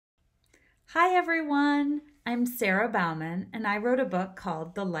Hi everyone, I'm Sarah Baughman and I wrote a book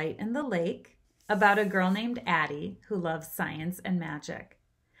called The Light in the Lake about a girl named Addie who loves science and magic.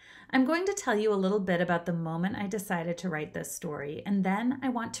 I'm going to tell you a little bit about the moment I decided to write this story, and then I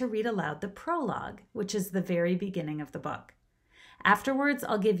want to read aloud the prologue, which is the very beginning of the book. Afterwards,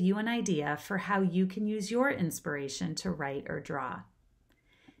 I'll give you an idea for how you can use your inspiration to write or draw.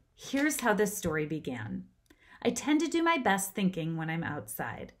 Here's how this story began. I tend to do my best thinking when I'm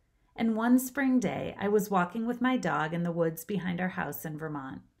outside. And one spring day, I was walking with my dog in the woods behind our house in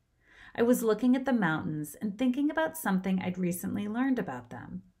Vermont. I was looking at the mountains and thinking about something I'd recently learned about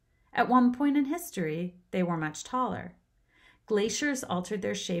them. At one point in history, they were much taller. Glaciers altered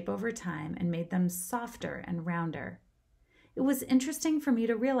their shape over time and made them softer and rounder. It was interesting for me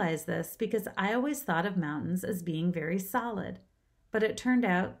to realize this because I always thought of mountains as being very solid, but it turned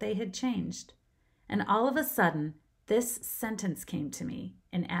out they had changed. And all of a sudden, this sentence came to me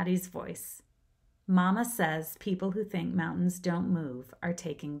in Addie's voice. Mama says people who think mountains don't move are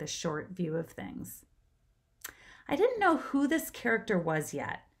taking the short view of things. I didn't know who this character was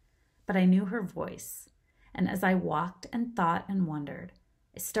yet, but I knew her voice. And as I walked and thought and wondered,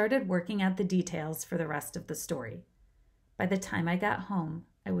 I started working out the details for the rest of the story. By the time I got home,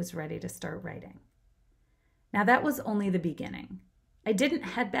 I was ready to start writing. Now that was only the beginning. I didn't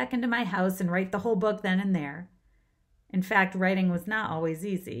head back into my house and write the whole book then and there. In fact, writing was not always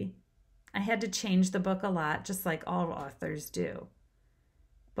easy. I had to change the book a lot, just like all authors do.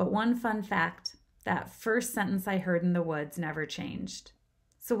 But one fun fact, that first sentence I heard in the woods never changed.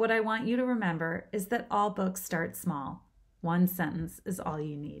 So what I want you to remember is that all books start small. One sentence is all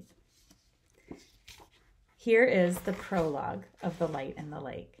you need. Here is the prologue of The Light in the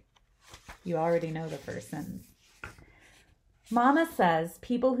Lake. You already know the first sentence. Mama says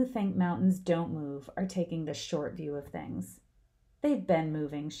people who think mountains don't move are taking the short view of things. They've been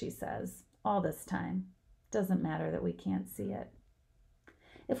moving, she says, all this time. Doesn't matter that we can't see it.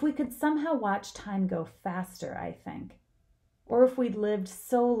 If we could somehow watch time go faster, I think, or if we'd lived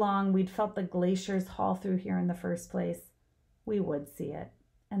so long we'd felt the glaciers haul through here in the first place, we would see it,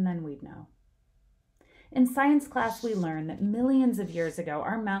 and then we'd know. In science class, we learned that millions of years ago,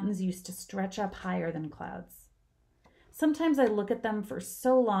 our mountains used to stretch up higher than clouds. Sometimes I look at them for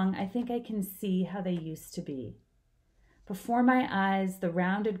so long, I think I can see how they used to be. Before my eyes, the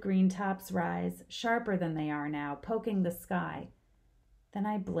rounded green tops rise, sharper than they are now, poking the sky. Then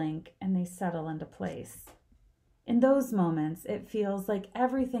I blink and they settle into place. In those moments, it feels like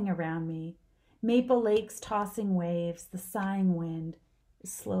everything around me, Maple Lake's tossing waves, the sighing wind,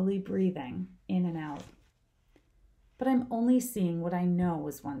 is slowly breathing in and out. But I'm only seeing what I know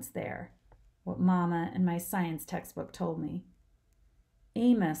was once there. What Mama and my science textbook told me.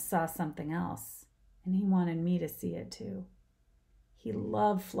 Amos saw something else, and he wanted me to see it too. He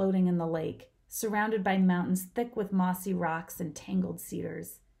loved floating in the lake, surrounded by mountains thick with mossy rocks and tangled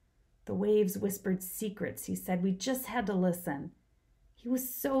cedars. The waves whispered secrets, he said. We just had to listen. He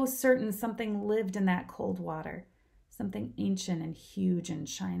was so certain something lived in that cold water, something ancient and huge and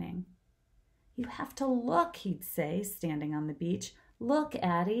shining. You have to look, he'd say, standing on the beach. Look,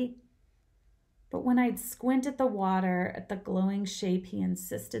 Addie. But when I'd squint at the water, at the glowing shape he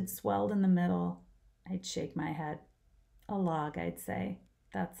insisted swelled in the middle, I'd shake my head. A log, I'd say.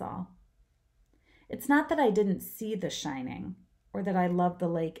 That's all. It's not that I didn't see the shining, or that I loved the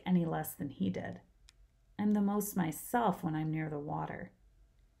lake any less than he did. I'm the most myself when I'm near the water.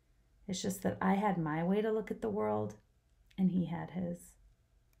 It's just that I had my way to look at the world, and he had his.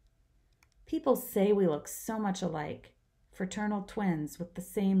 People say we look so much alike. Fraternal twins with the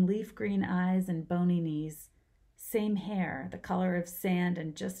same leaf green eyes and bony knees, same hair, the color of sand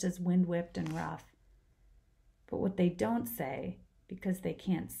and just as wind-whipped and rough. But what they don't say, because they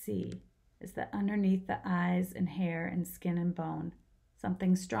can't see, is that underneath the eyes and hair and skin and bone,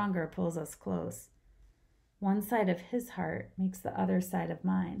 something stronger pulls us close. One side of his heart makes the other side of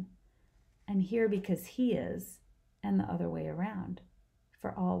mine. I'm here because he is, and the other way around,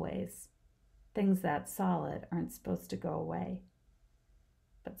 for always. Things that solid aren't supposed to go away,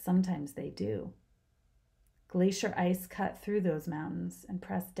 but sometimes they do. Glacier ice cut through those mountains and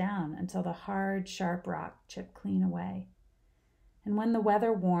pressed down until the hard, sharp rock chipped clean away. And when the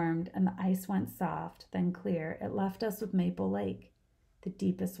weather warmed and the ice went soft, then clear, it left us with Maple Lake, the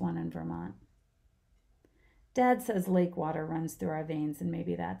deepest one in Vermont. Dad says lake water runs through our veins, and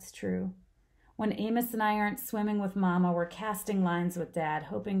maybe that's true. When Amos and I aren't swimming with Mama, we're casting lines with Dad,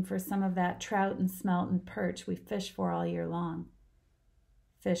 hoping for some of that trout and smelt and perch we fish for all year long.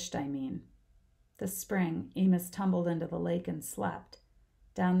 Fished, I mean. This spring, Amos tumbled into the lake and slept,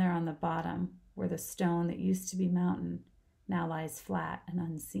 down there on the bottom, where the stone that used to be mountain now lies flat and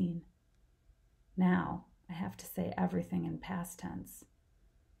unseen. Now I have to say everything in past tense.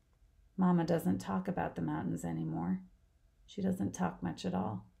 Mama doesn't talk about the mountains anymore. She doesn't talk much at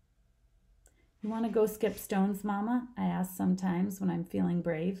all. You want to go skip stones, Mama? I ask sometimes when I'm feeling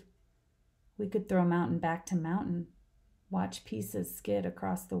brave. We could throw mountain back to mountain, watch pieces skid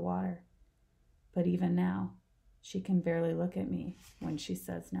across the water. But even now, she can barely look at me when she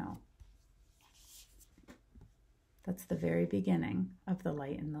says no. That's the very beginning of The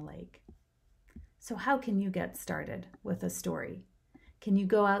Light in the Lake. So how can you get started with a story? Can you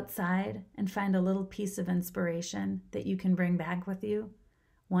go outside and find a little piece of inspiration that you can bring back with you?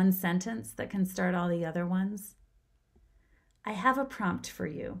 One sentence that can start all the other ones? I have a prompt for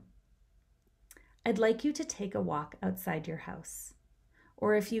you. I'd like you to take a walk outside your house.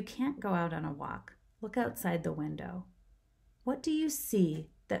 Or if you can't go out on a walk, look outside the window. What do you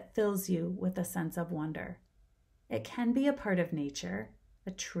see that fills you with a sense of wonder? It can be a part of nature,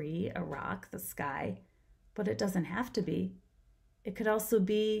 a tree, a rock, the sky, but it doesn't have to be. It could also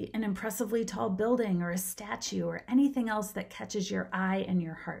be an impressively tall building or a statue or anything else that catches your eye and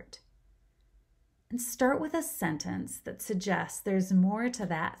your heart. And start with a sentence that suggests there's more to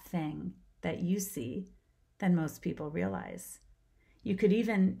that thing that you see than most people realize. You could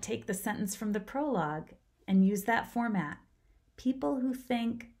even take the sentence from the prologue and use that format. People who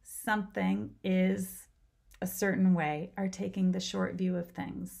think something is a certain way are taking the short view of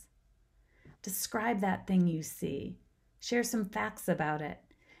things. Describe that thing you see. Share some facts about it.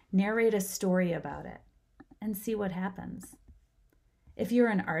 Narrate a story about it and see what happens. If you're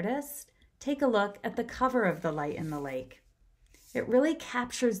an artist, take a look at the cover of The Light in the Lake. It really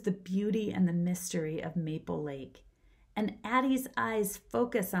captures the beauty and the mystery of Maple Lake, and Addie's eyes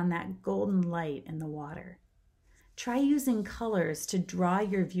focus on that golden light in the water. Try using colors to draw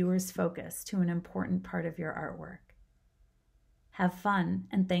your viewer's focus to an important part of your artwork. Have fun,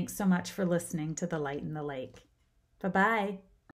 and thanks so much for listening to The Light in the Lake. Bye-bye.